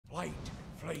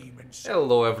flame and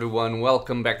Hello everyone,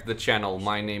 welcome back to the channel.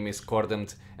 My name is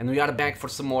Cordant, and we are back for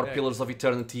some more Pillars of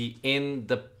Eternity in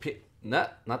the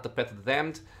not the Pet of the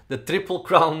Damned, the Triple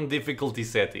Crown difficulty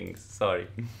settings, sorry.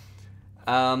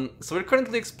 So we're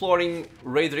currently exploring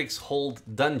Raedric's Hold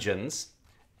dungeons,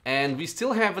 and we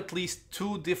still have at least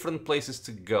 2 different places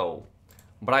to go.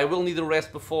 But I will need a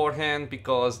rest beforehand,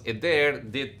 because Eder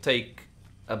did take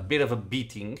a bit of a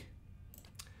beating.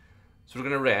 So we're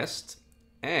gonna rest.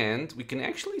 And we can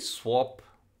actually swap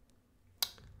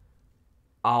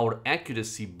our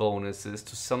accuracy bonuses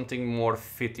to something more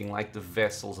fitting, like the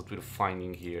vessels that we're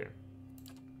finding here.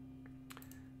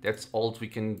 That's all we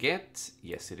can get.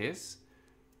 Yes, it is.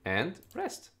 And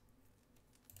rest.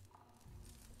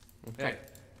 Okay.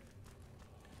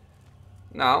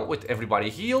 Now, with everybody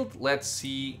healed, let's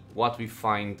see what we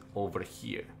find over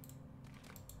here.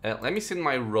 Let me send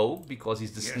my rogue, because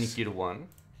he's the sneakier one.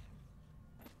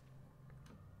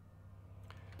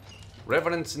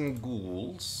 Revenants and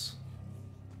Ghouls.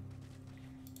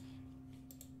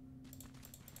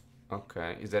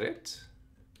 Okay, is that it?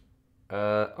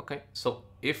 Okay, so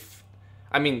if...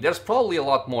 I mean, there's probably a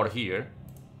lot more here.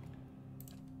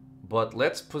 But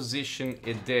let's position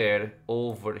it there,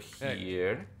 over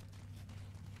here.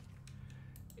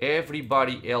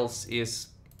 Everybody else is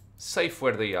safe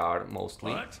where they are,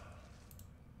 mostly. What?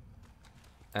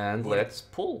 And let's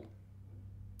pull.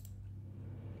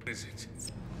 What is it?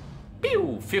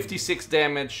 Pew! 56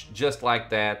 damage, just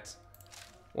like that.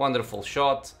 Wonderful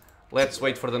shot. Let's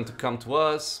wait for them to come to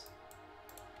us.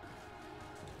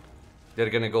 They're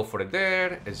gonna go for it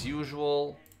there, as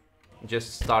usual.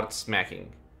 Just start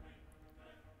smacking.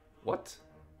 What?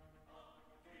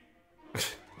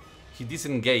 He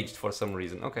disengaged for some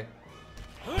reason. Okay.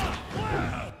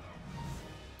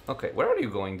 Okay, where are you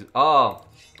going? Oh,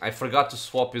 I forgot to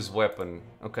swap his weapon.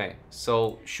 Okay,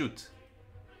 so shoot.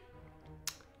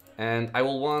 And I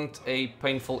will want a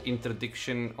painful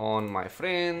interdiction on my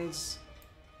friends.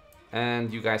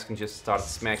 And you guys can just start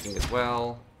smacking as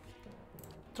well.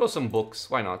 Throw some books,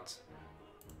 why not?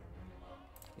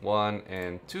 1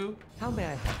 and 2. How may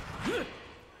I help?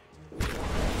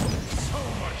 So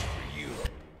much for you.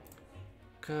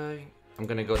 Okay, I'm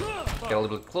gonna go get a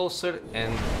little bit closer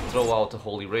and throw out the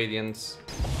Holy Radiance.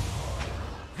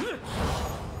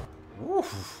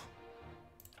 Woof.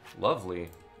 Lovely.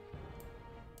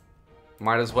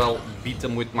 Might as well beat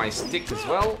them with my stick as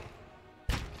well.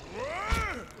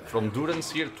 From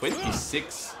Durance here,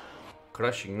 26.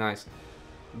 Crushing, nice.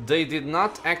 They did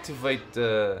not activate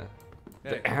the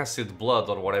acid blood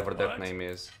or whatever that name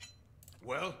is.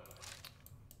 Well,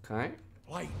 okay.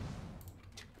 Light.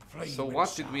 So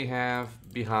what did we have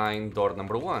behind door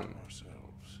number 1?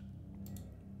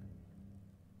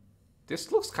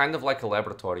 This looks kind of like a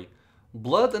laboratory.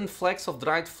 Blood and flecks of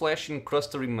dried flesh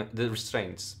encrust the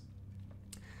restraints.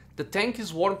 The tank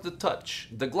is warm to the touch.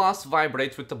 The glass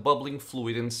vibrates with the bubbling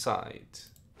fluid inside.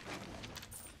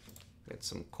 Get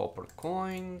some copper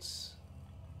coins.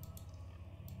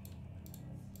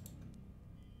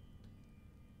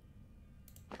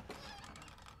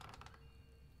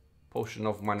 Potion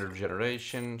of minor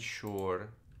regeneration, sure.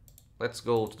 Let's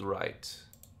go to the right.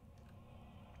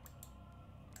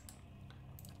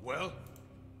 Well?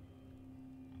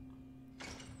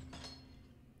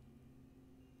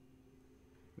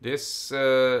 This,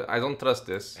 I don't trust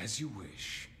this. As you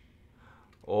wish.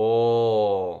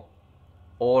 Oh,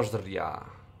 Osrya.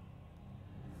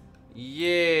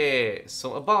 Yeah,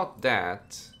 so about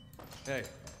that. Hey.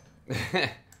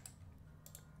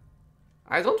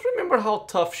 I don't remember how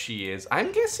tough she is.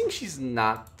 I'm guessing she's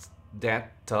not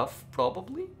that tough,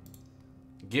 probably.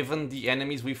 Given the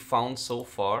enemies we've found so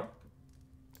far.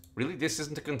 Really, this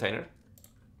isn't a container?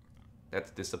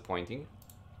 That's disappointing.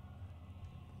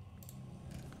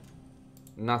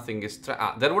 Nothing is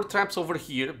there were traps over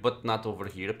here, but not over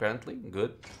here apparently.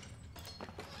 Good.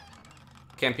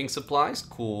 Camping supplies,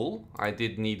 cool. I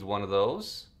did need one of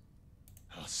those.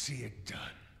 I'll see it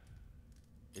done.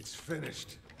 It's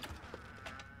finished.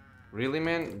 Really,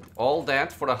 man? All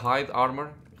that for a hide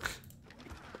armor?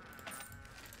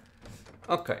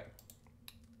 Okay.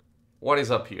 What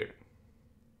is up here?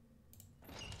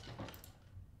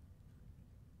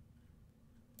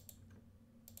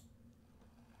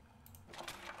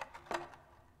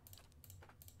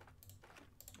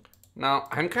 Now,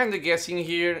 I'm kind of guessing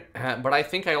here, but I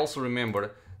think I also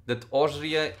remember that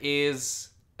Osrya is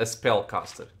a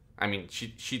spellcaster. I mean,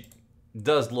 she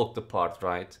does look the part,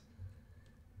 right?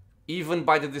 Even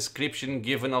by the description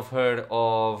given of her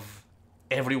of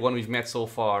everyone we've met so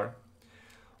far.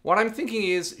 What I'm thinking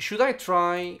is, should I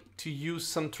try to use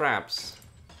some traps?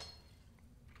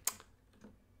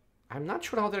 I'm not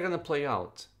sure how they're gonna play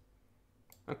out.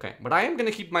 Okay, but I am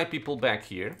gonna keep my people back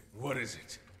here. What is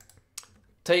it?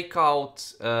 Take out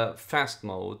fast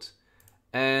mode,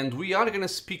 and we are gonna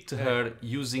speak to her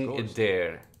using a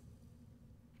dare.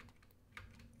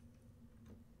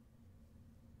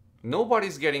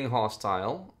 Nobody's getting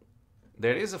hostile.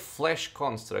 There is a flesh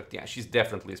construct. Yeah, she's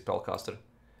definitely a spellcaster.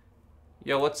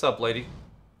 Yo, what's up, lady?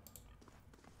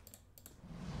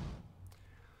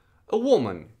 A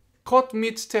woman, caught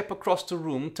mid-step across the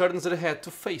room, turns her head to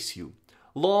face you.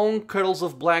 Long curls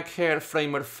of black hair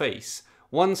frame her face,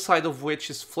 one side of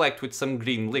which is flecked with some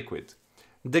green liquid.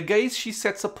 The gaze she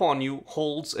sets upon you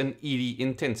holds an eerie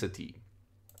intensity.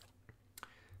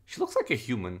 She looks like a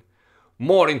human.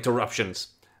 More interruptions.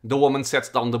 The woman sets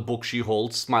down the book she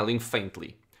holds, smiling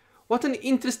faintly. What an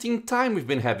interesting time we've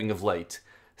been having of late.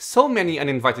 So many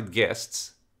uninvited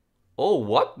guests. Oh,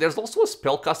 what? There's also a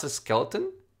spellcaster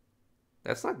skeleton?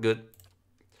 That's not good.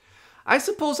 I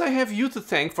suppose I have you to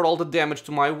thank for all the damage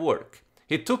to my work.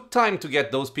 It took time to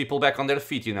get those people back on their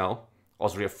feet, you know.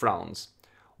 Osrya frowns.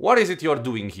 What is it you're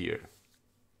doing here?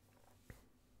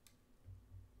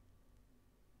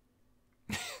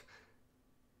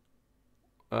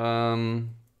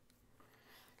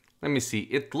 Let me see.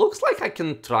 It looks like I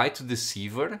can try to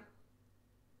deceive her.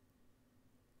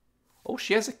 Oh,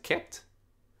 she has a cat.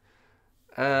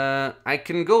 I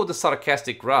can go the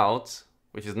sarcastic route,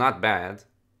 which is not bad.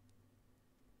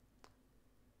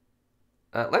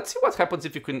 Let's see what happens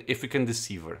if we can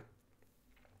deceive her.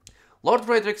 Lord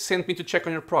Raedric sent me to check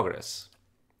on your progress.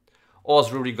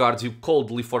 Osrya regards you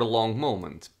coldly for a long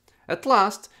moment. At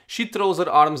last, she throws her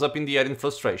arms up in the air in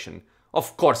frustration.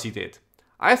 Of course he did.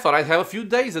 I thought I'd have a few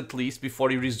days at least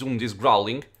before he resumed his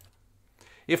growling.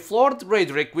 If Lord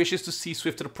Raedric wishes to see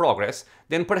swifter progress,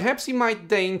 then perhaps he might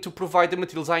deign to provide the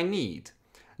materials I need.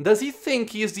 Does he think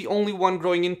he is the only one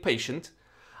growing impatient?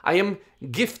 I am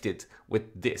gifted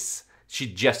with this. She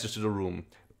gestures to the room.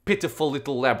 Pitiful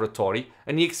little laboratory,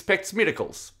 and he expects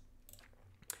miracles.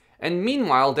 And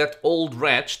meanwhile that old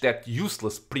wretch, that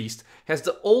useless priest, has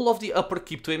the whole of the upper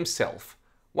keep to himself.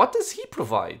 What does he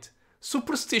provide?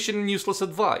 Superstition and useless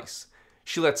advice.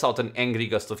 She lets out an angry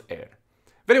gust of air.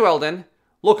 Very well then,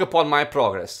 look upon my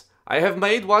progress. I have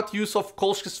made what use of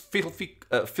Kolsch's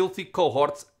filthy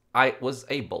cohort I was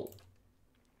able.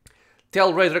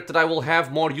 Tell Raedric that I will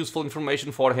have more useful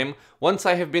information for him once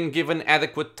I have been given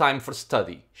adequate time for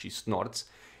study, she snorts.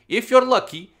 If you're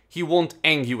lucky, he won't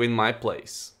hang you in my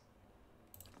place.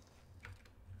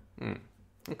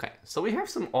 Okay, so we have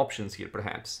some options here,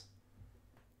 perhaps.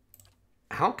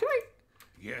 How can I...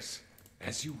 Yes,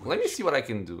 as you wish. Let me see what I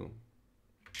can do.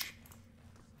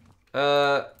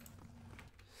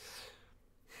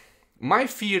 My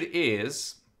fear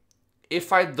is,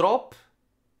 if I drop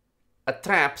a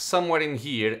trap somewhere in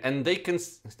here, and they can...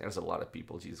 There's a lot of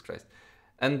people, Jesus Christ.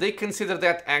 And they consider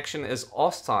that action as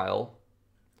hostile,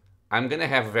 I'm gonna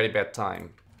have a very bad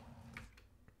time.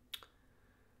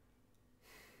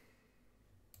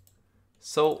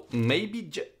 So maybe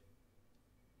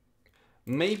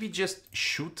just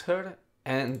shoot her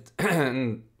and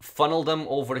funnel them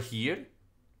over here.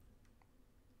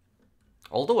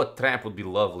 Although a trap would be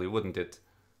lovely, wouldn't it?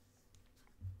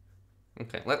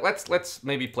 Okay, let's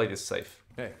maybe play this safe.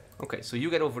 Hey. Okay, so you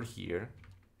get over here.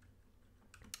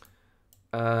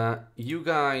 You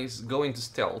guys go into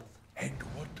stealth. And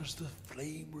what does the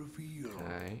flame reveal?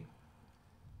 Okay.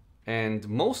 And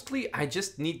mostly I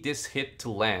just need this hit to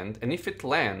land, and if it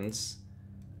lands,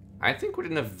 I think we're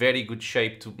in a very good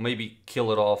shape to maybe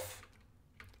kill it off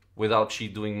without she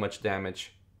doing much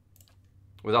damage.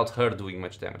 Without her doing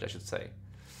much damage, I should say.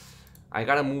 I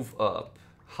gotta move up.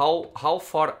 How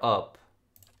far up?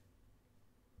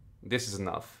 This is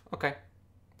enough. Okay.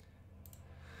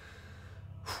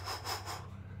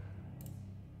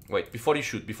 Wait, before you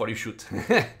shoot.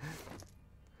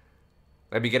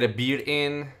 Let me get a beer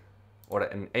in, or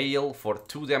an ale for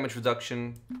 2 damage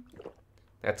reduction.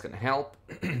 That's gonna help.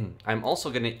 I'm also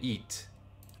gonna eat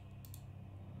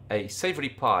a savory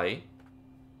pie.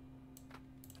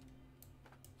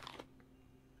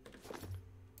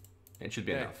 It should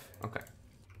be enough. Okay.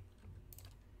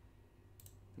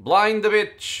 Blind the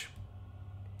bitch!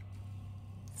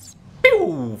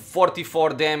 Pew!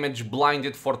 44 damage,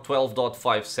 blinded for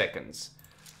 12.5 seconds.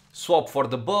 Swap for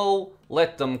the bow,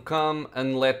 let them come,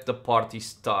 and let the party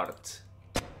start.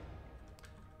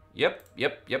 Yep.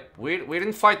 We're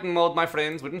in fighting mode, my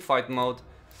friends. We're in fighting mode.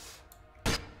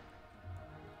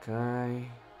 Okay.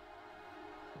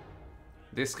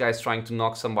 This guy's trying to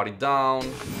knock somebody down.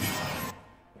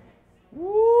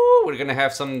 Woo! We're gonna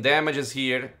have some damages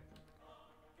here.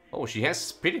 Oh, she has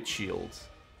Spirit Shield.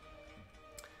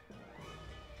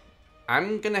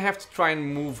 I'm gonna have to try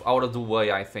and move out of the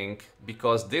way, I think,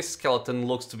 because this skeleton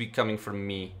looks to be coming from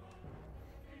me.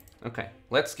 Okay,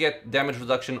 let's get damage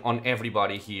reduction on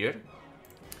everybody here.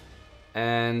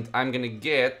 And I'm gonna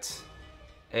get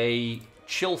a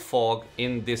chill fog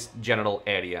in this general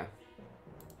area.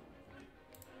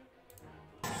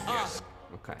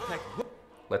 Okay,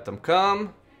 let them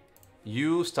come.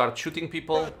 You start shooting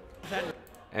people,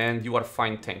 and you are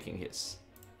fine tanking his.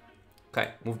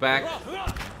 Okay, move back.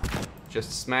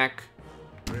 Just smack.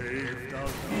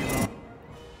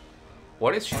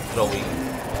 What is she throwing?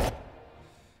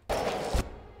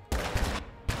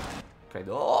 Okay,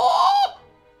 oh!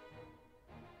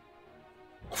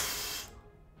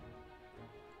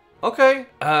 Okay,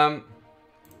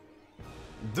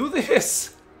 do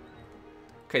this.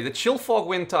 Okay, the chill fog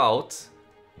went out.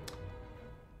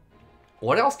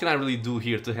 What else can I really do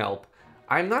here to help?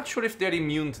 I'm not sure if they're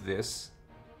immune to this.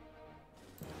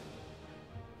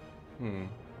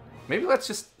 Maybe let's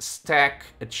just stack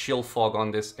a chill fog on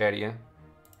this area.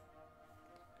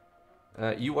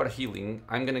 You are healing.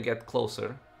 I'm gonna get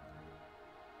closer.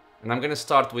 And I'm gonna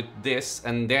start with this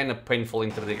and then a painful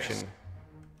interdiction.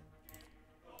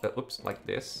 Oops, like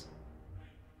this.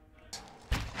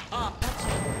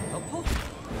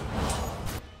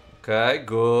 Okay,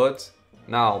 good.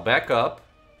 Now, back up.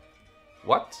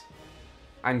 What?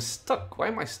 I'm stuck. Why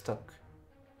am I stuck?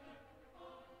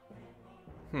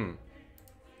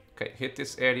 Okay, hit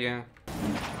this area.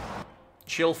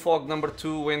 Chill fog number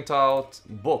 2 went out.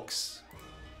 Books.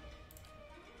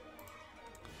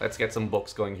 Let's get some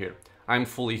books going here. I'm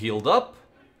fully healed up.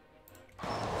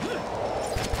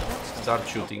 Start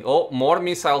shooting. Oh, more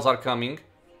missiles are coming.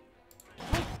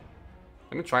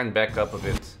 Let me try and back up a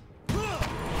bit.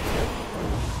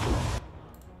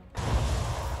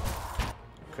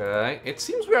 Okay, it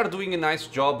seems we are doing a nice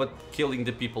job at killing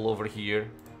the people over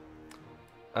here.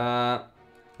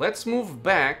 Let's move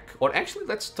back, or actually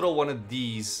let's throw one of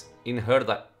these in her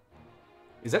that...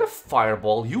 Is that a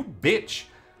fireball? You bitch!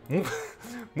 Move,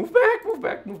 move back, move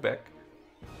back, move back.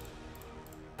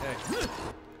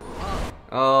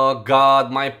 Oh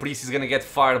god, my priest is gonna get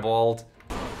fireballed.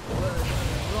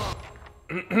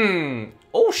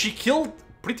 Oh, she killed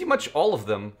pretty much all of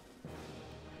them.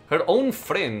 Her own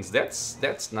friends.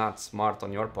 That's not smart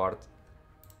on your part.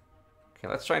 Okay,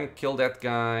 let's try and kill that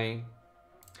guy.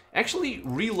 Actually,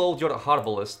 reload your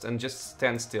Herbalist and just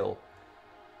stand still.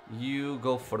 You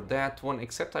go for that one,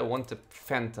 except I want a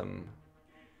Phantom.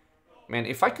 Man,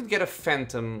 if I could get a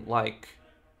Phantom, like,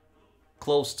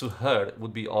 close to her, it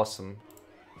would be awesome.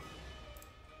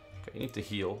 Okay, you need to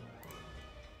heal.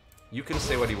 You can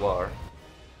say what you are.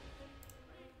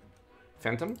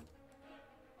 Phantom?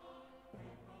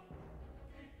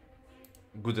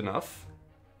 Good enough.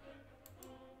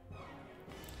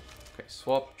 Okay,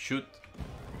 swap, shoot.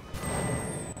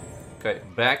 Okay,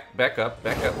 back up.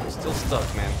 Still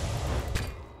stuck, man.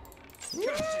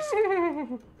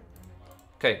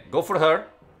 Okay, go for her.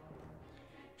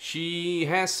 She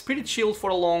has Spirit Shield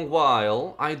for a long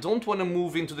while. I don't want to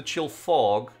move into the Chill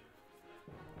Fog.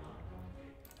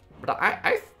 But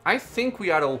I think we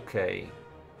are okay.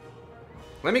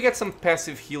 Let me get some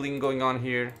passive healing going on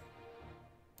here.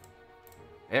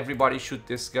 Everybody shoot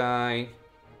this guy.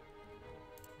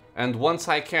 And once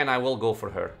I can, I will go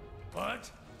for her. What?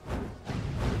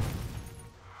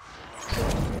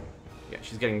 Yeah,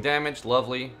 she's getting damaged.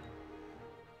 Lovely.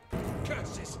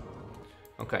 Curses.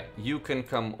 Okay, you can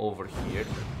come over here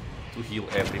to heal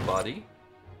everybody.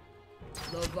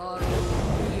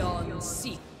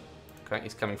 Okay,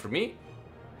 he's coming for me.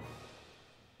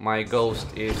 My ghost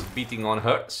is beating on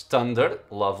her. Stunned her.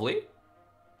 Lovely.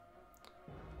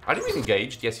 Are you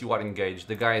engaged? Yes, you are engaged.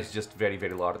 The guy is just very,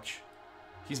 very large.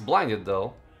 He's blinded,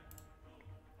 though.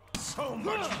 So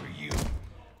much for you.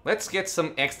 Let's get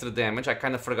some extra damage. I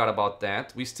kind of forgot about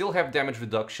that. We still have damage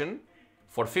reduction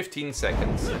for 15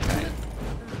 seconds. Okay.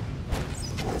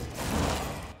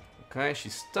 Okay,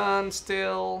 she's stunned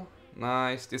still.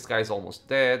 Nice. This guy's almost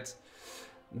dead.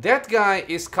 That guy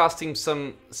is casting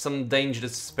some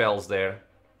dangerous spells there.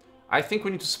 I think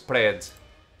we need to spread.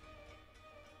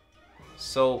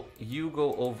 So, you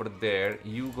go over there,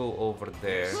 you go over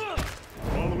there.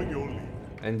 Following your lead.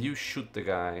 And you shoot the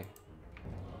guy.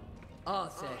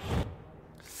 Arthur.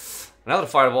 Another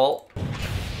fireball.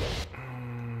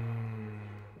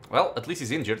 Well, at least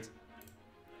he's injured.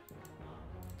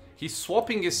 He's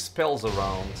swapping his spells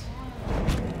around.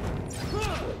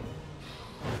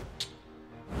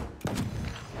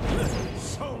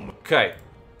 Okay.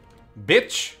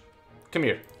 Bitch. Come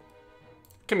here.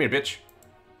 Come here, bitch.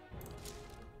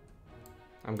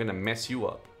 I'm gonna mess you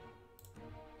up.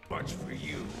 Much for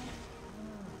you.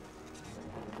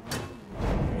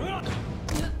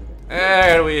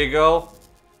 There we go.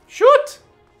 Shoot!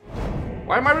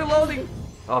 Why am I reloading?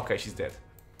 Okay, she's dead.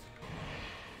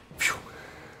 Phew.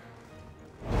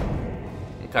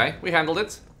 Okay, we handled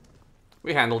it.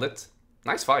 We handled it.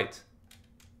 Nice fight.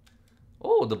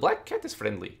 Oh, the black cat is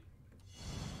friendly.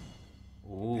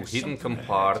 Ooh, There's hidden something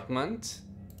compartment.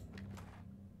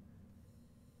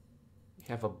 We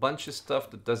have a bunch of stuff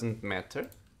that doesn't matter.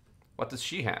 What does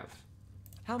she have?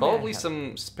 How may I Probably help?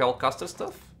 some spellcaster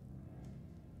stuff.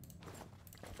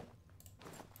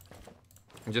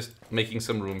 I'm just making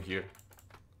some room here.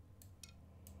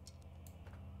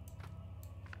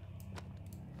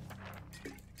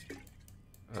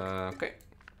 Okay.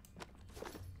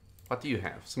 What do you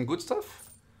have? Some good stuff?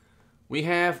 We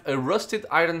have a rusted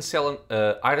iron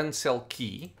cell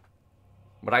key.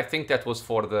 But I think that was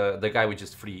for the guy we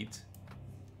just freed.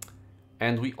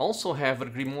 And we also have a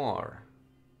grimoire.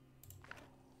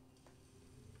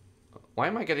 Why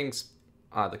am I getting...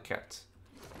 the cat.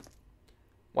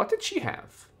 What did she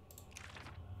have?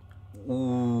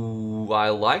 Ooh, I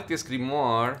like this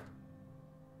grimoire.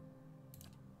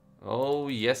 Oh,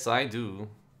 yes I do.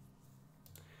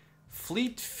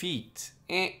 Fleet Feet.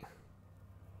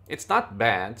 It's not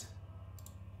bad.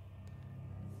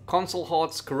 Console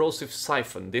Hot's Corrosive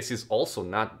Siphon. This is also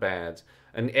not bad.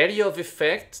 An area of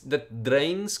effect that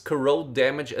drains corrode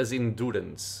damage as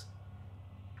endurance.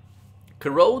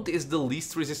 Corrode is the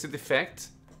least resisted effect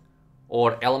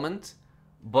or element,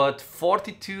 but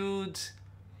Fortitude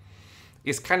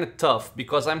is kind of tough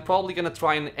because I'm probably gonna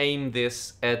try and aim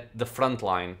this at the front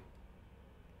line.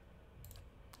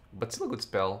 But still a good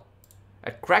spell.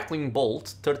 A Crackling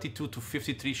Bolt, 32 to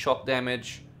 53 shock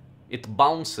damage. It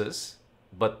bounces,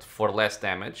 but for less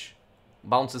damage.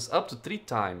 Bounces up to 3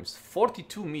 times,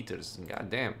 42 meters, god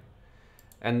damn.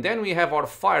 And then we have our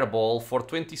Fireball for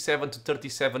 27 to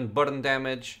 37 burn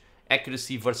damage,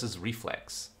 accuracy versus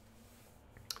reflex.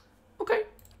 Okay.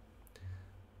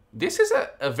 This is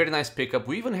a very nice pickup.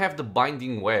 We even have the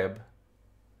Binding Web.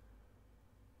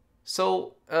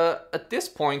 So, at this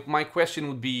point, my question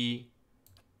would be,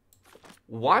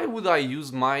 why would I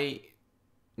use my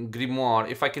grimoire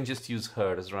if I can just use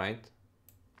hers, right?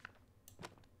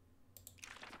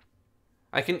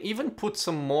 I can even put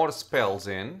some more spells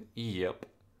in. Yep.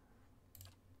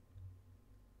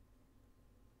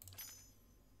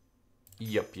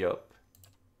 Yup.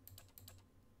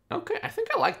 Okay, I think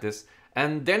I like this.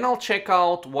 And then I'll check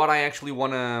out what I actually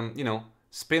want to, you know,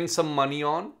 spend some money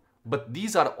on. But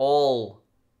these are all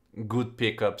good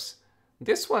pickups.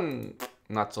 This one,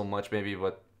 not so much maybe,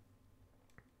 but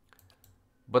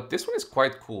this one is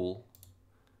quite cool.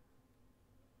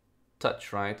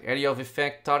 Touch, right? Area of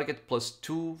effect, target plus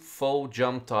 2 foe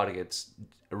jump targets.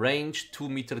 Range 2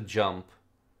 meter jump.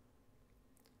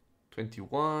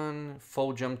 21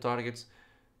 foe jump targets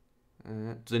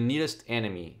to the nearest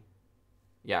enemy.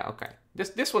 Yeah, okay.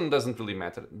 This one doesn't really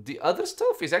matter. The other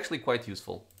stuff is actually quite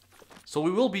useful. So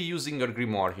we will be using our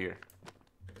grimoire here.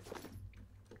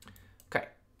 Okay.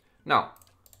 Now,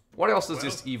 what else does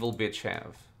this evil bitch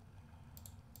have?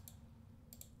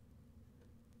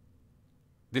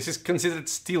 This is considered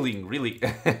stealing, really.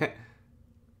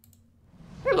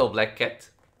 Hello, Black Cat.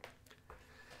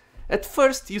 At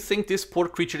first, you think this poor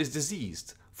creature is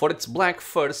diseased, for its black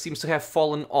fur seems to have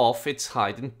fallen off its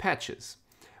hide in patches.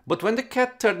 But when the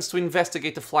cat turns to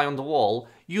investigate a fly on the wall,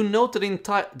 you note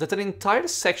that an entire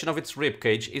section of its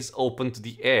ribcage is open to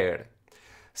the air.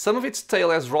 Some of its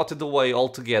tail has rotted away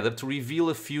altogether to reveal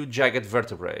a few jagged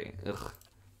vertebrae. Ugh.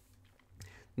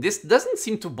 This doesn't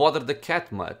seem to bother the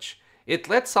cat much. It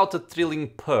lets out a thrilling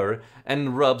purr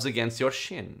and rubs against your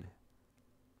shin.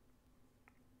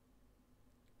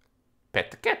 Pet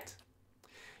the cat.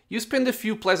 You spend a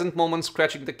few pleasant moments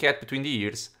scratching the cat between the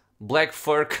ears. Black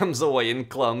fur comes away in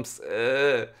clumps.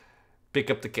 Pick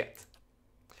up the cat.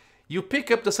 You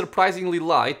pick up the surprisingly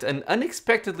light and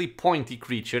unexpectedly pointy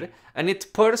creature, and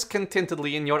it purrs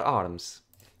contentedly in your arms.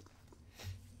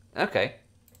 Okay,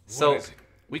 so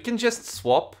we can just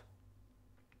swap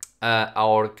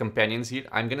our companions here.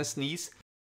 I'm gonna sneeze.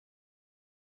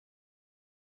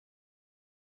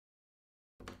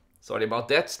 Sorry about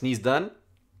that, sneeze done.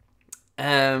 We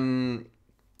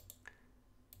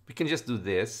can just do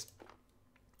this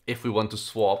if we want to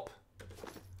swap.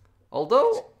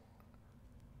 Although,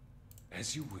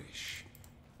 as you wish.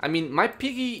 I mean, my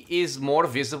piggy is more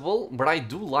visible, but I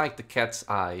do like the cat's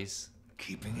eyes.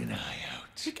 Keeping an eye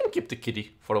out. You can keep the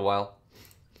kitty for a while.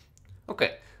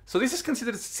 Okay, so this is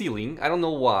considered stealing. I don't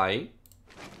know why,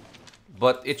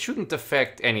 but it shouldn't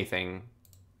affect anything.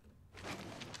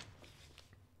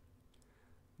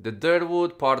 The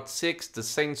Dirtwood, Part 6, The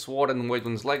Saint's War and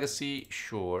Waylon's Legacy,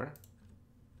 sure.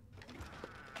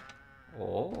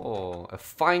 Oh, a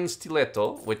fine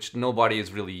stiletto, which nobody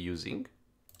is really using.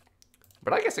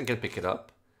 But I guess I can pick it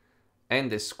up.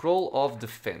 And a scroll of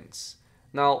defense.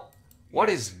 Now, what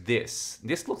is this?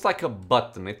 This looks like a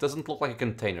button. It doesn't look like a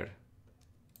container.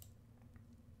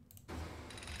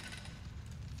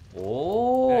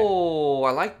 Oh,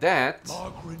 I like that.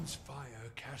 Margaret's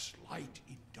fire casts light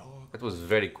in dark. That was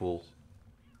very cool.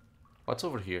 What's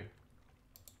over here?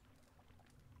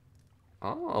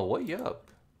 Oh, way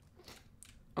up.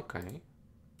 Okay.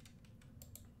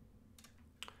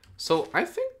 So I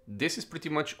think this is pretty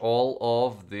much all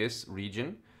of this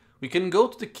region. We can go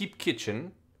to the Keep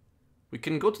Kitchen. We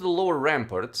can go to the lower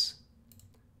ramparts.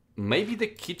 Maybe the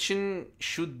kitchen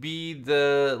should be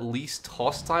the least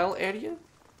hostile area?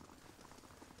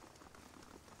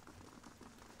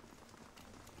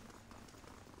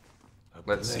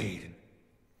 Let's see.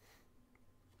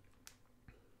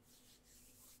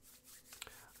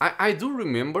 I do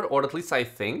remember, or at least I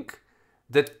think,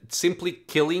 that simply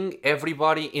killing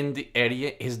everybody in the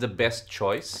area is the best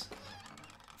choice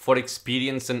for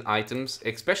experience and items,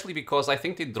 especially because I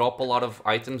think they drop a lot of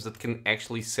items that can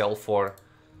actually sell for,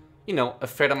 you know, a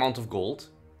fair amount of gold.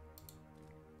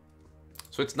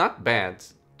 So it's not bad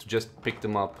to just pick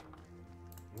them up.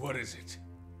 What is it?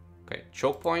 Okay,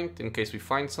 choke point in case we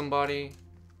find somebody.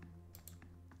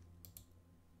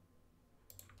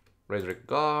 Raedric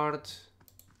guard.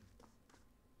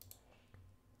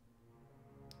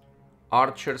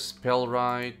 Archer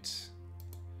spellwright.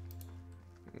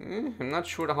 I'm not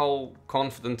sure how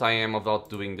confident I am about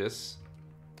doing this.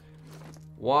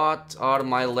 What are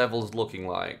my levels looking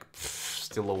like? Pff,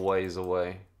 still a ways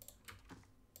away.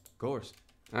 Of course.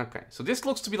 Okay, so this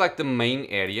looks to be like the main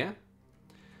area.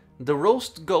 The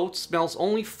roast goat smells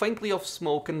only faintly of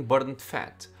smoke and burnt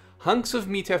fat. Hunks of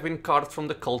meat have been carved from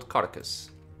the cold carcass.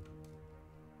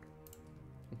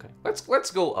 Okay,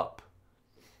 let's go up.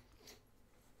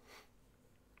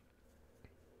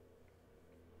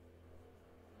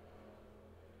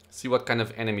 See what kind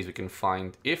of enemies we can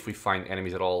find, if we find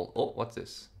enemies at all. Oh, what's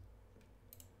this?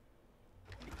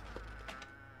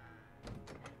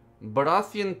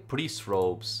 Baratheon priest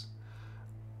robes.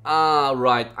 Ah,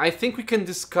 right. I think we can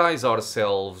disguise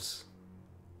ourselves.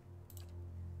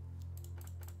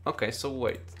 Okay, so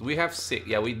wait. Do we have 6?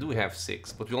 Yeah, we do have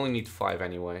 6, but we only need 5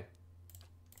 anyway.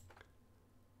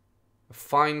 A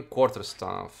fine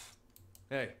quarterstaff.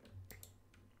 Hey.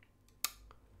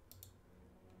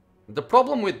 The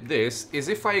problem with this is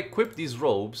if I equip these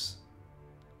robes,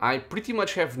 I pretty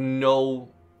much have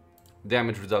no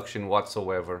damage reduction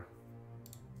whatsoever.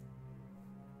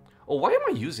 Oh, why am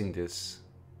I using this?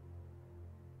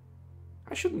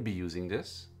 I shouldn't be using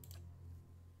this.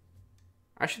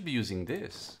 I should be using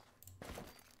this.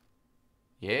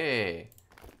 Yeah.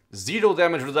 0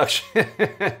 damage reduction,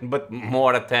 but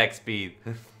more attack speed.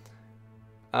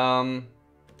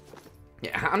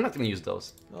 Yeah, I'm not gonna use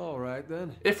those. Alright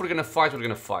then. If we're gonna fight, we're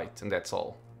gonna fight, and that's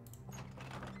all.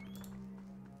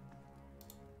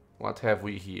 What have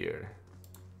we here?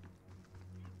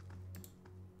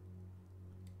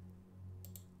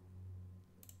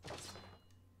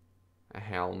 A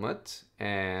helmet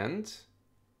and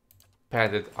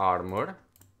padded armor.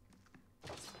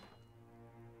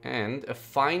 And a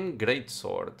fine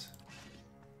greatsword.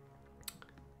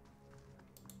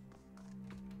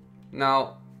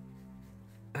 Now,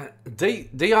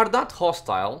 they are not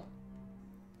hostile.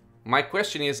 My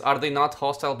question is, are they not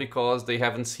hostile because they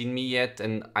haven't seen me yet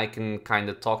and I can kind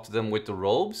of talk to them with the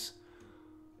robes?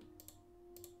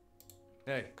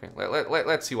 Hey. Okay,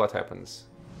 let's see what happens.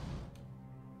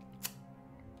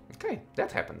 Okay,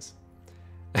 that happens.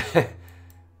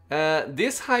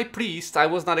 This high priest, I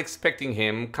was not expecting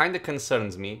him, kind of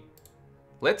concerns me.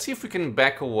 Let's see if we can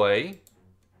back away.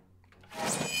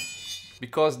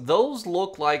 Because those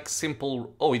look like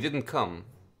simple... Oh, he didn't come.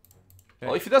 Hey.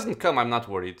 Oh, if he doesn't come, I'm not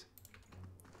worried.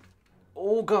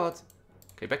 Oh, God.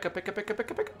 Okay, back up, back up, back up,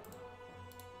 back up, back up.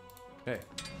 Hey.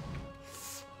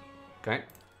 Okay.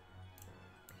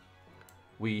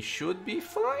 We should be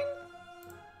fine.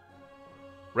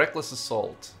 Reckless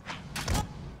assault.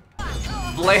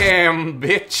 Blam,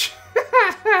 bitch.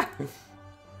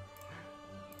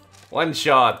 One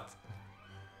shot.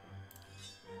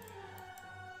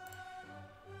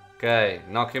 Okay,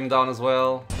 knock him down as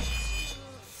well.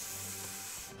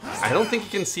 I don't think he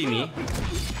can see me.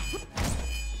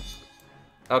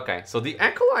 Okay, so the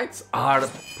acolytes are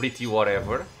pretty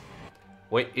whatever.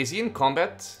 Wait, is he in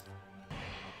combat?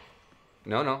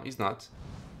 No, he's not.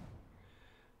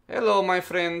 Hello, my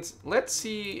friend. Let's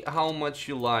see how much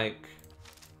you like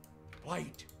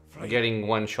Light, flame, getting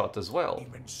one shot as well.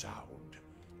 even sound.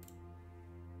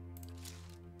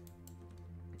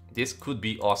 This could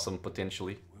be awesome,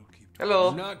 potentially.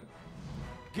 Hello. Not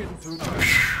getting through the...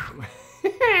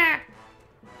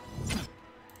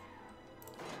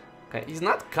 Okay, he's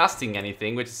not casting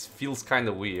anything, which feels kind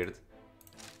of weird.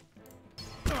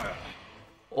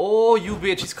 Oh, you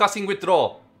bitch, he's casting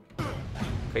Withdraw.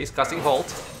 Okay, he's casting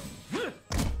Halt.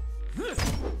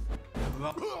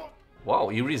 Wow,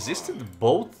 he resisted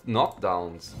both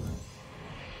knockdowns.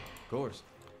 Of course.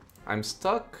 I'm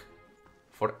stuck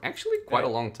for actually quite a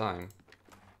long time.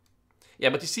 Yeah,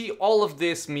 but you see, all of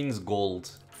this means gold.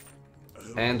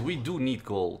 And we do need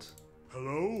gold.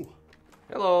 Hello?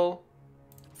 Hello.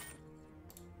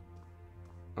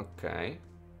 Okay.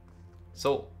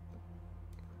 So,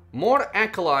 more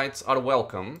acolytes are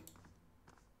welcome.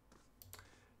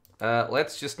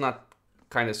 Let's just not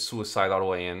kind of suicide our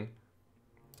way in.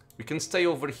 We can stay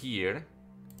over here.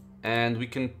 And we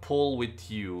can pull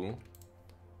with you.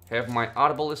 Have my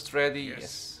arbalist ready?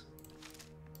 Yes.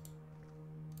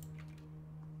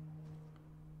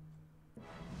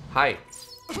 Hi.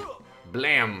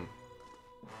 Blam.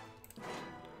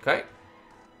 Okay.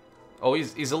 Oh,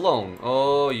 he's alone.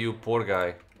 Oh, you poor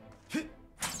guy.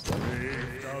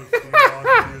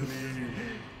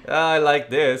 I like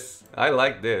this. I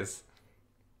like this.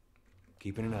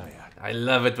 Keeping an eye out. I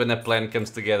love it when a plan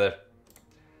comes together.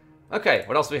 Okay,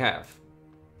 what else do we have?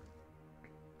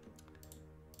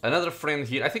 Another friend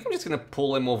here. I think I'm just gonna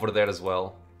pull him over there as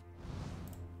well.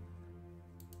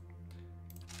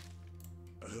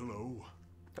 Hello?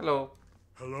 Hello.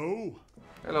 Hello?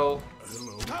 Hello.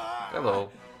 Hello? Hello.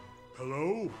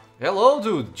 Hello? Hello,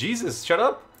 dude. Jesus, shut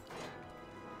up.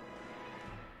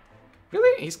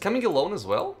 Really? He's coming alone as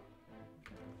well?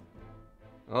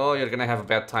 Oh, you're gonna have a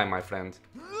bad time, my friend.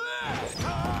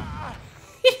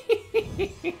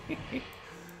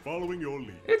 Following your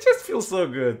lead. It just feels so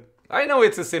good. I know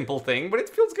it's a simple thing, but it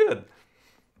feels good.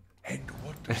 And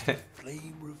what does the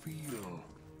flame reveal?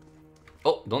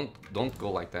 Oh, don't go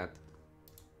like that.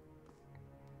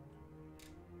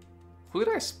 Who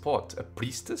did I spot? A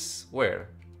priestess? Where?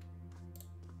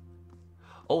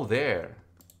 Oh, there.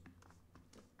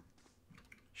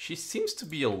 She seems to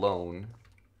be alone.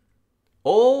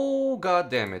 Oh, god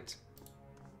damn it.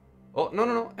 Oh,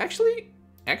 no. Actually,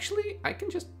 I can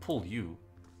just pull you.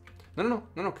 No,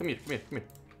 come here.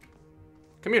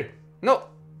 Come here. No!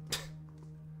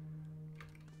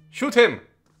 Shoot him!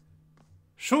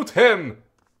 Shoot him!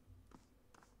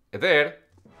 There.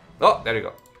 Oh, there you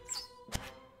go.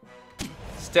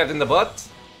 Stabbed in the butt.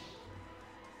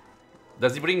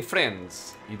 Does he bring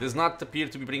friends? He does not appear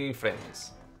to be bringing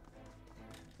friends.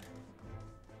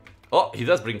 Oh, he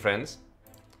does bring friends.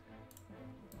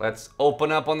 Let's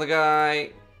open up on the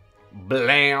guy.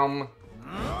 Blam!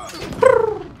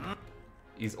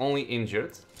 He's only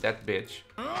injured. That bitch.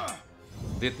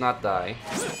 Did not die.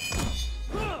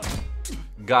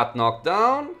 Got knocked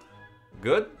down.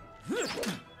 Good.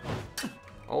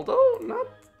 Although, not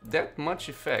that much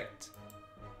effect.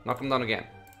 Knock him down again.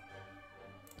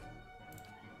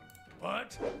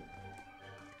 What?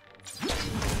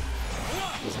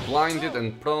 Was blinded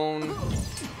and prone.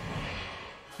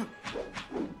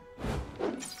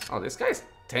 Oh, this guy's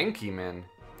tanky, man.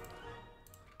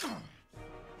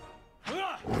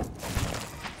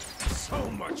 So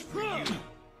much for you.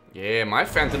 Yeah, my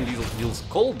phantom deals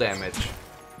cold damage.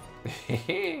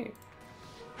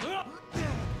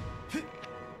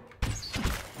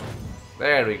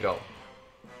 There we go.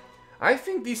 I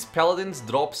think these paladins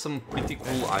drop some pretty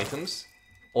cool items.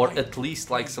 Or at least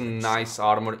like some nice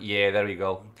armor. Yeah, there we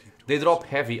go. They drop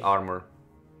heavy armor.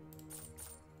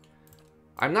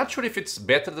 I'm not sure if it's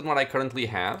better than what I currently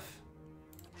have.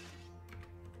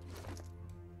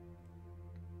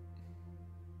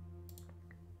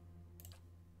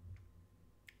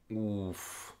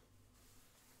 Oof.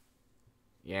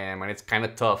 Yeah, man, it's kind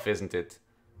of tough, isn't it?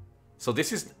 So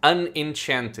this is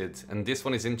unenchanted, and this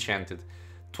one is enchanted.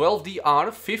 12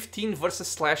 DR, 15 versus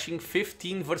slashing,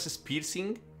 15 versus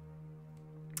piercing.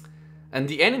 And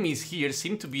the enemies here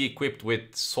seem to be equipped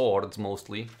with swords,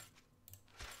 mostly.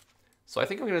 So I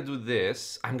think I'm gonna do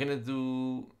this. I'm gonna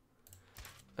do...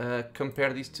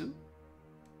 compare these two.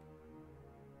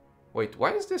 Wait,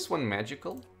 why is this one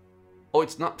magical? Oh,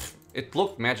 it's not... It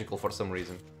looked magical for some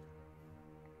reason.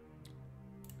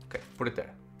 Okay, put it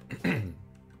there.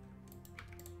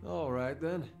 Alright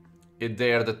then. It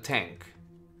there, the tank.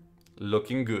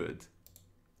 Looking good.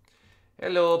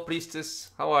 Hello,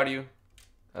 priestess. How are you?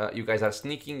 You guys are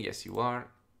sneaking? Yes, you are.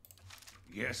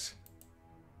 Yes.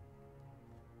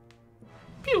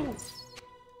 Pew!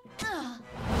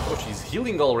 Oh, she's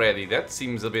healing already. That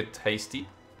seems a bit hasty.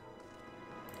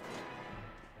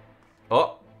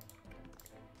 Oh.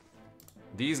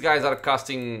 These guys are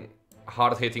casting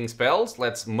hard-hitting spells.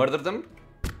 Let's murder them.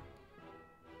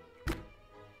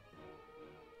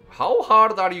 How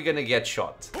hard are you gonna get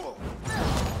shot?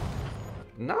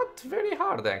 Not very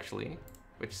hard, actually,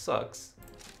 which sucks.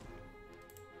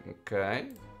 Okay.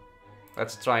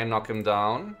 Let's try and knock him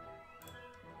down.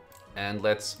 And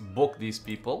let's book these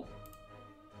people.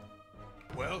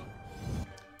 Well?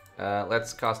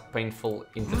 Let's cast Painful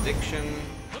Interdiction.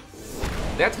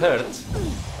 That hurt.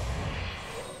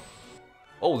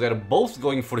 Oh, they're both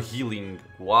going for healing.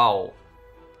 Wow.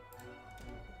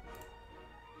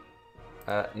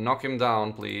 Knock him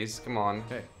down, please. Come on.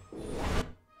 Hey.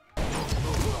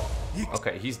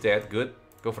 Okay, he's dead. Good.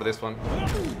 Go for this one.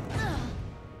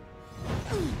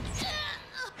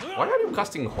 Why are you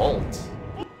casting Halt?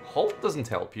 Halt doesn't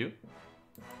help you.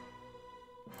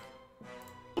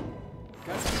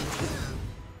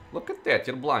 Look at that,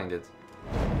 you're blinded.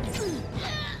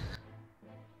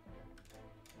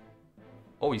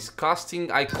 Oh, he's casting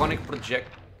Iconic Project.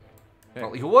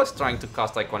 Well, he was trying to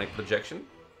cast Iconic Projection.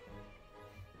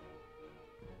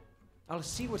 I'll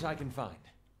see what I can find.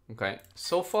 Okay,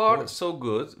 so far, so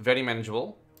good. Very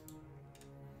manageable.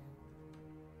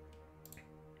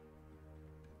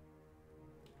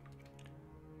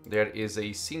 There is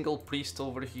a single priest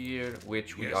over here,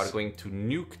 which we are going to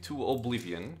nuke to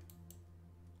oblivion.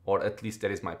 Or at least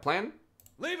that is my plan.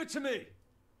 Leave it to me!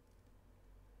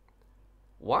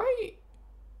 Why?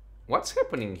 What's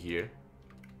happening here?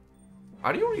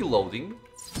 Are you reloading?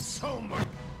 So much.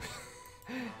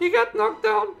 He got knocked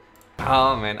down.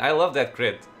 Oh man, I love that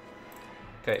crit.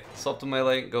 Okay, swap to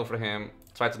melee, go for him.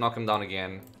 Try to knock him down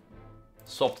again.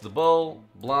 Swap to the bow,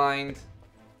 blind.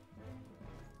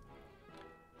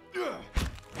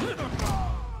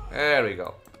 There we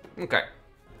go. Okay.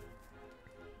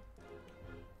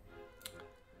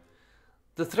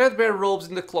 The threadbare robes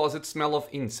in the closet smell of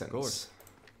incense.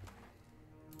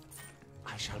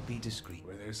 I shall be discreet.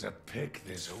 Where there's a pick,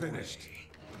 there's finished.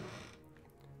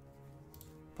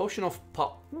 Potion of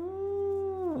power.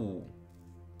 Ooh.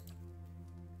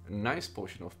 A nice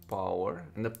potion of power.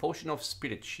 And a potion of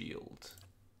spirit shield.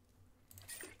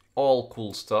 All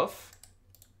cool stuff.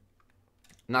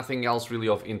 Nothing else really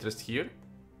of interest here.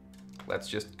 Let's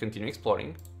just continue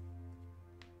exploring.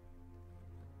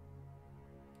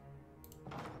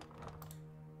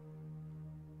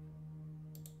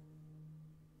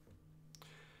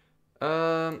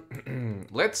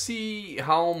 Let's see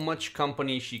how much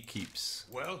company she keeps.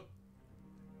 Well?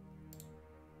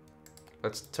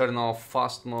 Let's turn off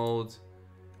fast mode.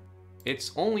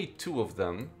 It's only 2 of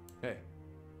them. Hey.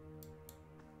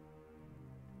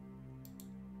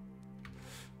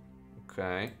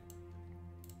 Okay.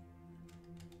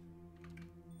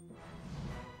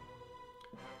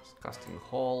 Casting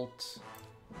Halt.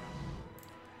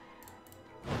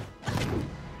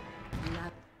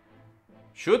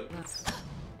 Shoot!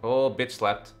 Oh, bitch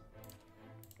slapped.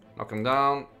 Knock him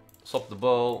down. Swap the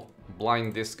bow.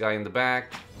 Blind this guy in the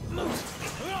back.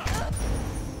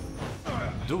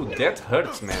 Dude, that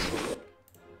hurts, man.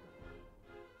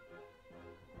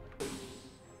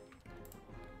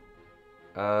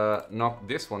 Knock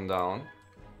this one down.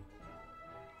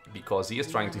 Because he is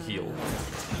trying to heal.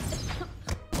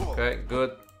 Okay,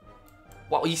 good.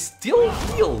 Wow, he's still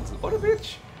healed. What a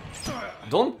bitch.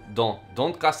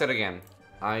 Don't cast it again.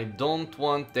 I don't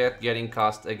want that getting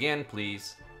cast again,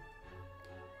 please.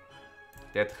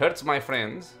 That hurts my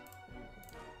friends.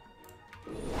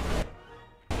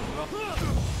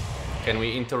 Can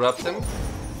we interrupt them?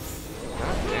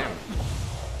 God damn.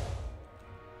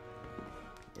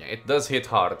 Yeah, it does hit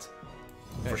hard.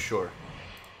 For sure.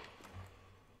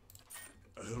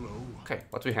 Hello? Okay,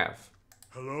 what we have?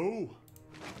 Hello?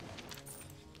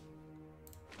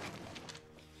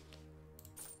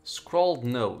 Scrawled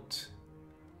note.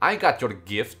 I got your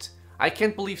gift. I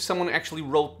can't believe someone actually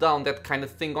wrote down that kind of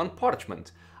thing on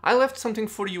parchment. I left something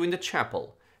for you in the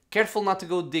chapel. Careful not to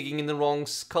go digging in the wrong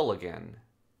skull again.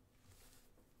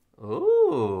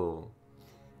 Ooh.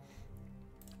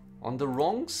 On the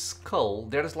wrong skull,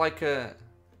 there's like a...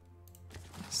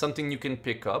 something you can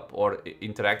pick up or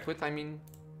interact with, I mean.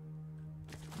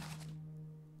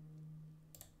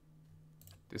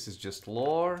 This is just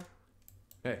lore.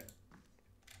 Hey.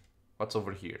 What's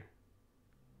over here?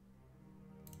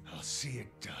 I'll see it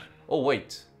done. Oh,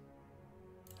 wait.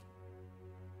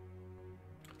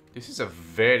 This is a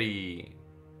very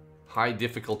high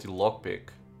difficulty lockpick.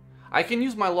 I can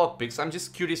use my lockpicks, I'm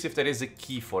just curious if there is a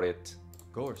key for it.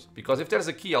 Of course. Because if there's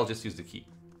a key, I'll just use the key.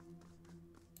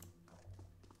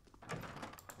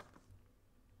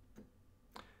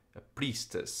 A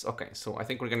priestess. Okay, so I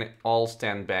think we're gonna all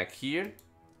stand back here.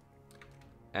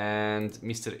 And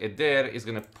Mr. Eder is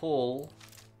gonna pull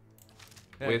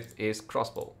with his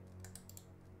crossbow.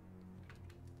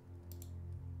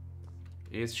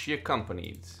 Is she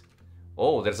accompanied?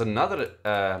 Oh, there's another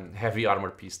heavy armor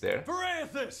piece there. For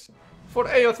Aethys! For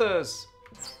Aethys!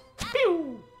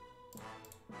 Pew!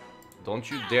 Don't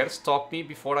you dare stop me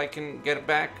before I can get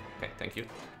back. Okay, thank you.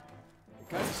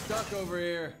 Kind of stuck over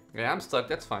here. Yeah, I'm stuck,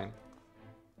 that's fine.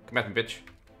 Come at me, bitch.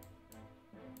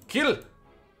 Kill!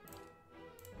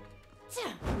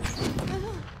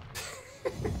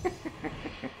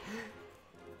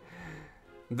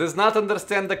 Does not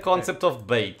understand the concept of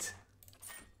bait.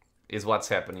 Is what's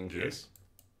happening here. Yes.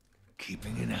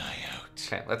 Keeping an eye out.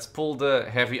 Okay, let's pull the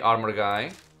heavy armor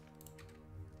guy.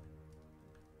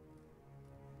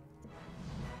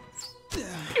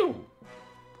 Pew!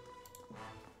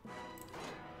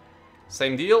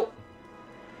 Same deal.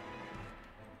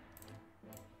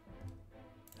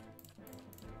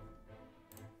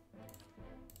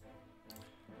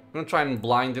 I'm gonna try and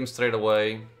blind him straight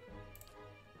away.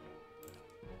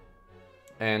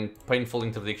 And painful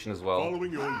interdiction as well.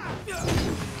 Following your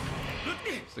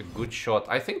It's a good shot.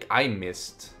 I think I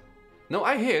missed. No,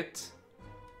 I hit.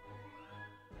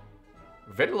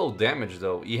 Very low damage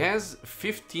though. He has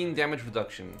 15 damage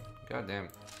reduction. God damn.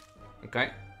 Okay.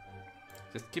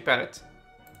 Just keep at it.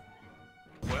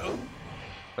 well.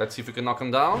 Let's see if we can knock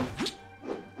him down.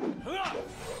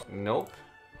 Nope.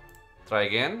 Try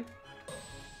again.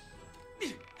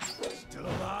 Still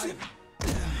alive.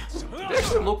 They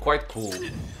actually look quite cool.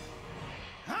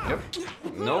 Yep.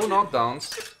 No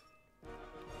knockdowns.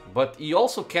 But he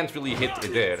also can't really hit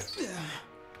it there.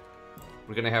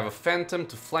 We're gonna have a phantom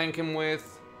to flank him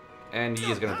with. And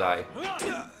he is gonna die.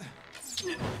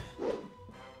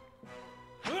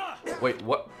 Wait,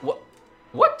 what?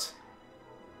 What?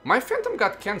 My phantom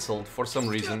got cancelled for some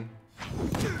reason.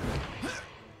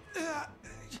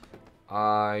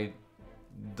 I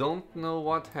don't know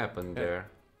what happened there.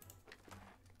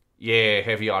 Yeah,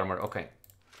 heavy armor. Okay.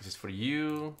 This is for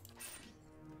you.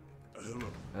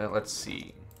 Let's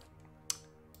see.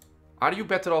 Are you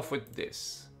better off with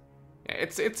this? Yeah,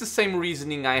 it's the same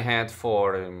reasoning I had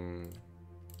for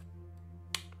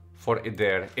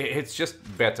Eder. It's just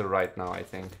better right now, I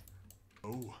think.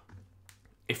 Oh.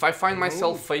 If I find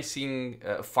myself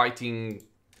fighting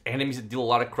enemies that deal a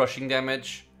lot of crushing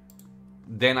damage,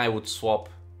 then I would swap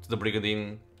to the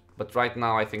Brigadine. But right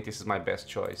now, I think this is my best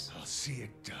choice. I'll see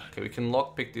it done. Okay, we can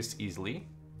lockpick this easily.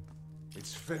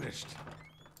 It's finished.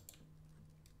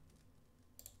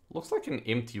 Looks like an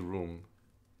empty room.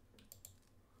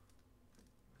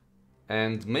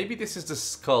 And maybe this is the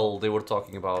skull they were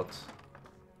talking about.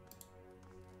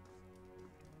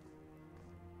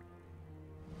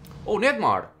 Oh,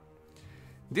 Nedmar!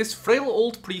 This frail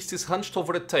old priest is hunched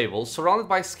over a table, surrounded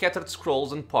by scattered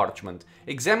scrolls and parchment,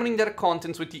 examining their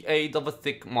contents with the aid of a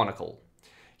thick monocle.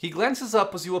 He glances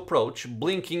up as you approach,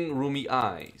 blinking rheumy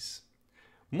eyes.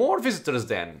 More visitors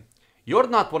then. You're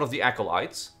not one of the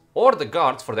acolytes, or the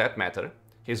guards for that matter.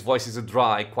 His voice is a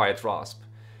dry, quiet rasp.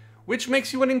 Which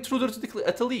makes you an intruder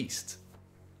at the least.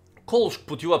 Kolsc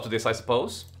put you up to this, I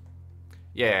suppose?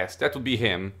 Yes, that would be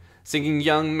him, singing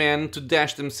young men to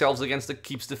dash themselves against the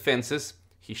keep's defenses.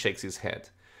 He shakes his head.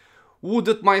 Would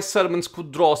that my sermons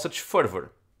could draw such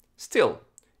fervor. Still,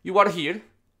 you are here.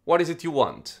 What is it you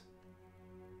want?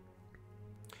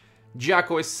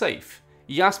 Giacco is safe.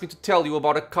 He asked me to tell you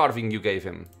about a carving you gave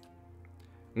him.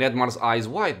 Nedmar's eyes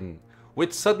widen.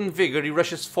 With sudden vigor, he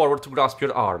rushes forward to grasp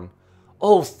your arm.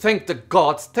 Oh, thank the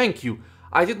gods, thank you.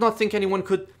 I did not think anyone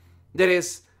could... That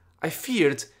is, I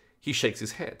feared... He shakes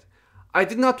his head. I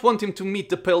did not want him to meet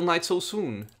the Pale Knight so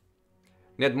soon.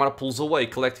 Nedmar pulls away,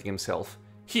 collecting himself.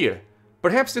 Here,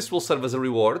 perhaps this will serve as a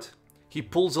reward. He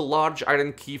pulls a large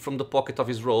iron key from the pocket of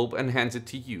his robe and hands it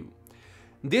to you.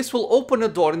 This will open a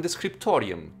door in the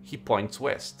scriptorium. He points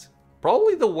west.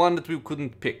 Probably the one that we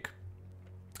couldn't pick.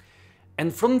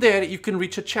 And from there you can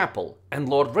reach a chapel and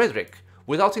Lord Raedric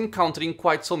without encountering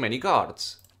quite so many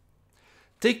guards.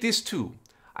 Take this too.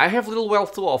 I have little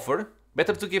wealth to offer.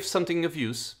 Better to give something of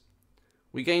use.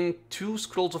 We gain 2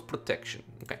 scrolls of protection.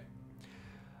 Okay.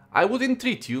 I would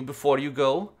entreat you, before you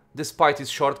go, despite his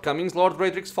shortcomings, Lord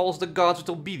Raedric follows the gods with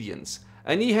obedience,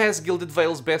 and he has Gilded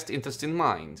Vale's best interest in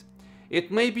mind.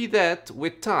 It may be that,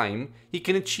 with time, he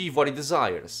can achieve what he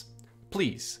desires.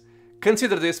 Please,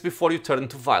 consider this before you turn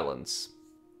to violence.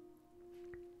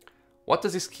 What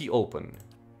does this key open?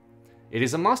 It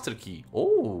is a master key.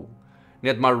 Oh!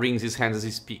 Nedmar wrings his hands as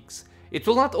he speaks. It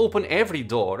will not open every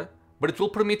door, but it will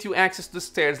permit you access to the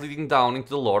stairs leading down into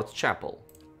the Lord's Chapel.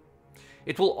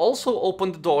 It will also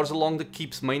open the doors along the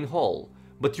keep's main hall,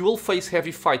 but you will face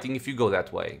heavy fighting if you go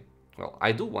that way. Well,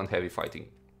 I do want heavy fighting.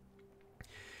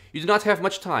 You do not have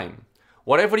much time.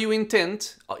 Whatever your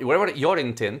intent,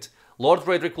 Lord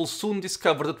Raedric will soon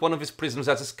discover that one of his prisoners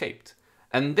has escaped,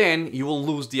 and then you will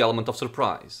lose the element of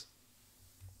surprise.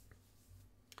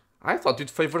 I thought you'd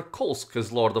favor Kolsc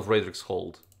as Lord of Raedric's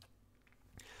hold.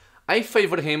 I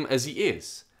favor him as he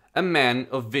is, a man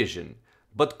of vision,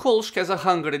 but Kolsc has a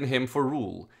hunger in him for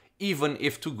rule, even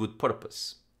if to good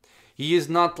purpose. He is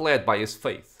not led by his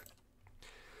faith.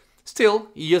 Still,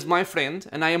 he is my friend,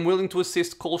 and I am willing to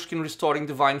assist Kolsc in restoring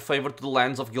divine favor to the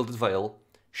lands of Gilded Vale,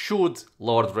 should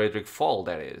Lord Raedric fall,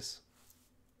 that is.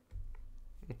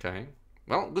 Okay,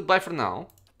 well, goodbye for now.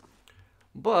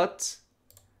 But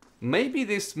maybe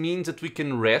this means that we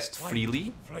can rest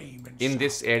freely in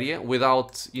this area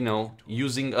without, you know,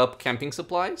 using up camping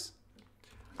supplies.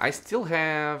 I still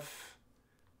have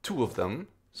 2 of them,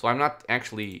 so I'm not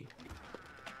actually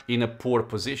in a poor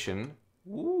position.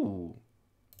 Ooh.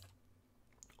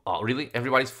 Oh, really?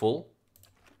 Everybody's full?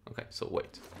 Okay, so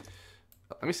wait.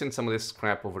 Let me send some of this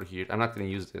scrap over here. I'm not going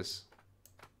to use this.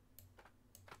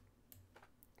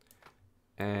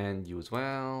 And you as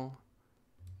well.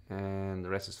 And the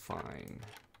rest is fine.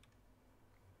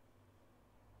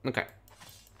 Okay.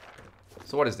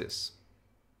 So what is this?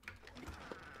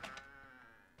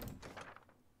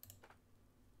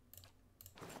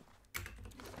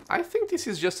 I think this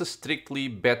is just a strictly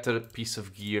better piece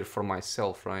of gear for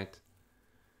myself, right?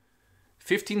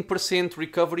 15%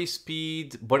 recovery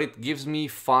speed, but it gives me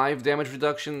 5 damage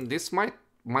reduction. This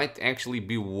might actually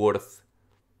be worth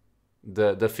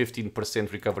the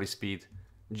 15% recovery speed.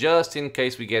 Just in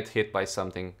case we get hit by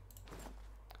something.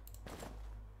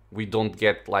 We don't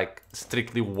get, like,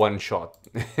 strictly one shot.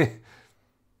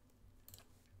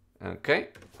 Okay.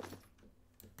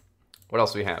 What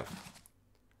else do we have?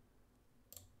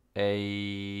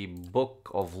 A book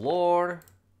of lore.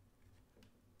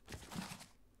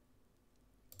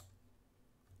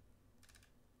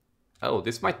 Oh,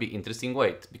 this might be interesting.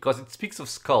 Wait, because it speaks of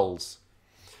skulls.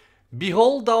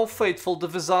 Behold, thou faithful, the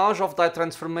visage of thy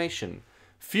transformation.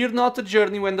 Fear not the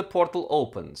journey when the portal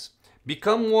opens.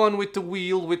 Become one with the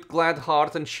wheel with glad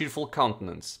heart and cheerful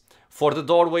countenance. For the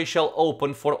doorway shall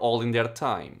open for all in their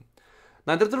time.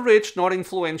 Neither the rich nor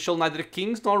influential, neither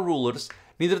kings nor rulers,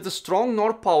 neither the strong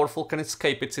nor powerful can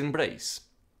escape its embrace.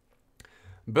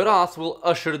 Berath will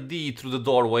usher thee through the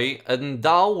doorway, and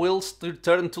thou wilt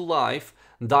return to life,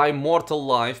 thy mortal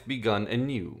life begun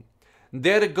anew.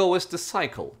 There goest the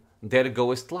cycle, there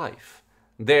goest life,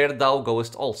 there thou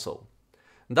goest also.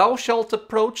 Thou shalt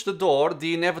approach the door,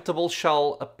 the inevitable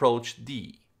shall approach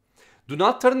thee. Do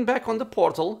not turn back on the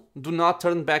portal, do not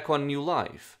turn back on new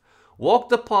life. Walk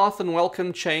the path and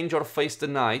welcome change or face the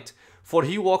night, for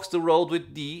he walks the road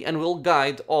with thee and will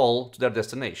guide all to their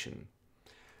destination.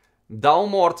 Thou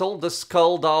mortal, the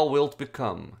skull thou wilt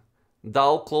become.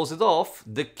 Thou closed off,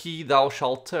 the key thou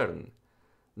shalt turn.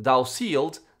 Thou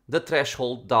sealed, the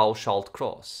threshold thou shalt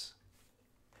cross.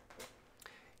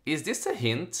 Is this a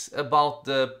hint about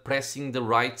the pressing the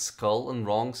right skull and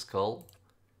wrong skull?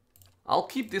 I'll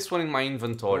keep this one in my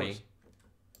inventory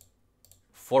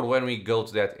for when we go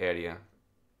to that area.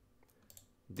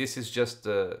 This is just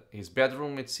his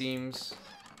bedroom, it seems.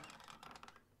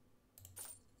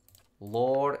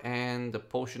 Lore and the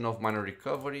potion of minor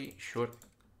recovery, sure.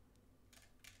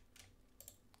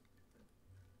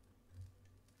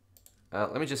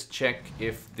 Let me just check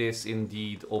if this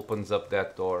indeed opens up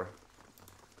that door.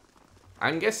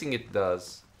 I'm guessing it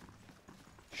does.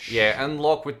 Yeah,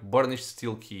 unlock with burnished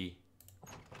steel key.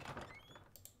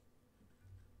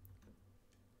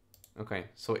 Okay,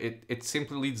 so it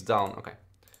simply leads down. Okay.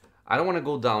 I don't want to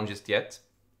go down just yet.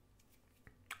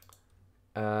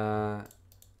 I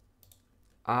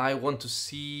want to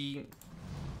see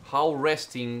how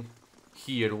resting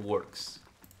here works.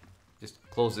 Just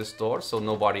close this door so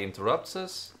nobody interrupts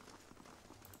us.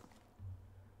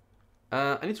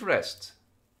 I need to rest.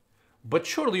 But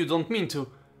surely you don't mean to...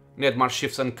 Nedmar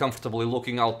shifts uncomfortably,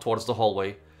 looking out towards the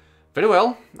hallway. Very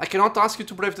well, I cannot ask you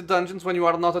to brave the dungeons when you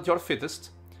are not at your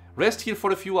fittest. Rest here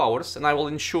for a few hours, and I will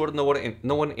ensure no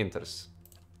one enters.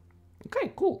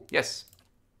 Okay, cool, yes.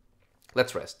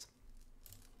 Let's rest.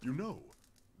 You know,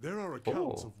 there are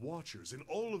accounts of watchers in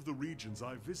all of the regions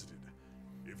I've visited.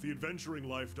 If the adventuring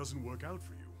life doesn't work out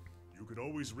for you, you could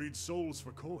always read souls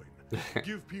for coin,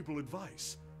 give people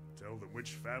advice, tell them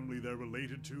which family they're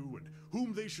related to and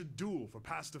whom they should duel for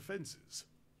past offenses.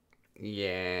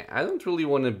 Yeah, I don't really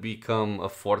want to become a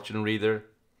fortune reader.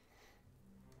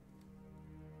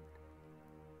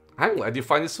 I'm glad you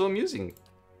find it so amusing.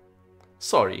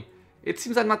 Sorry, it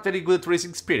seems I'm not very good at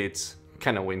raising spirits.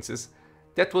 Kinda winces.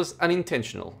 That was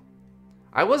unintentional.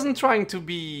 I wasn't trying to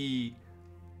be,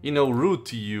 you know, rude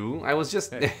to you. I was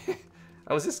just, Hey.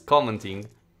 I was just commenting.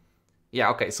 Yeah,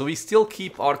 okay, so we still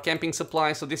keep our camping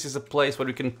supplies, so this is a place where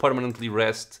we can permanently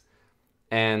rest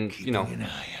and, you know, An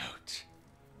eye out.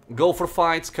 go for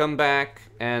fights, come back,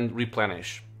 and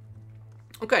replenish.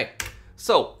 Okay,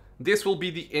 so this will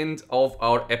be the end of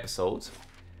our episode.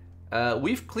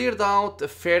 We've cleared out a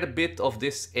fair bit of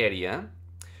this area.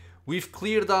 We've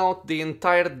cleared out the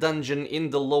entire dungeon in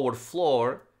the lower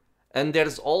floor, and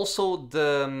there's also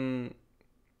the,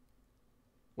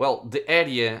 well, the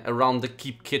area around the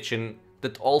keep kitchen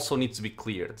that also needs to be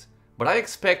cleared. But I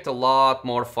expect a lot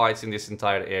more fights in this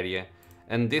entire area,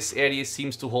 and this area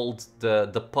seems to hold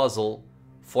the puzzle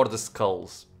for the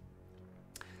skulls.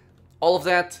 All of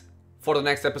that for the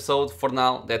next episode. For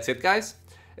now, that's it, guys.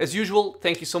 As usual,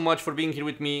 thank you so much for being here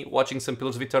with me, watching some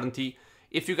Pillars of Eternity.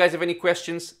 If you guys have any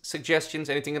questions, suggestions,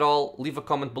 anything at all, leave a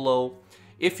comment below.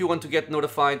 If you want to get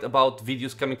notified about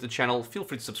videos coming to the channel, feel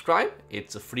free to subscribe.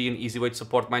 It's a free and easy way to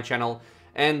support my channel,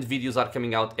 and videos are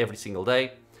coming out every single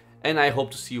day. And I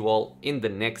hope to see you all in the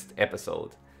next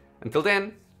episode. Until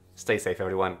then, stay safe,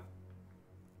 everyone.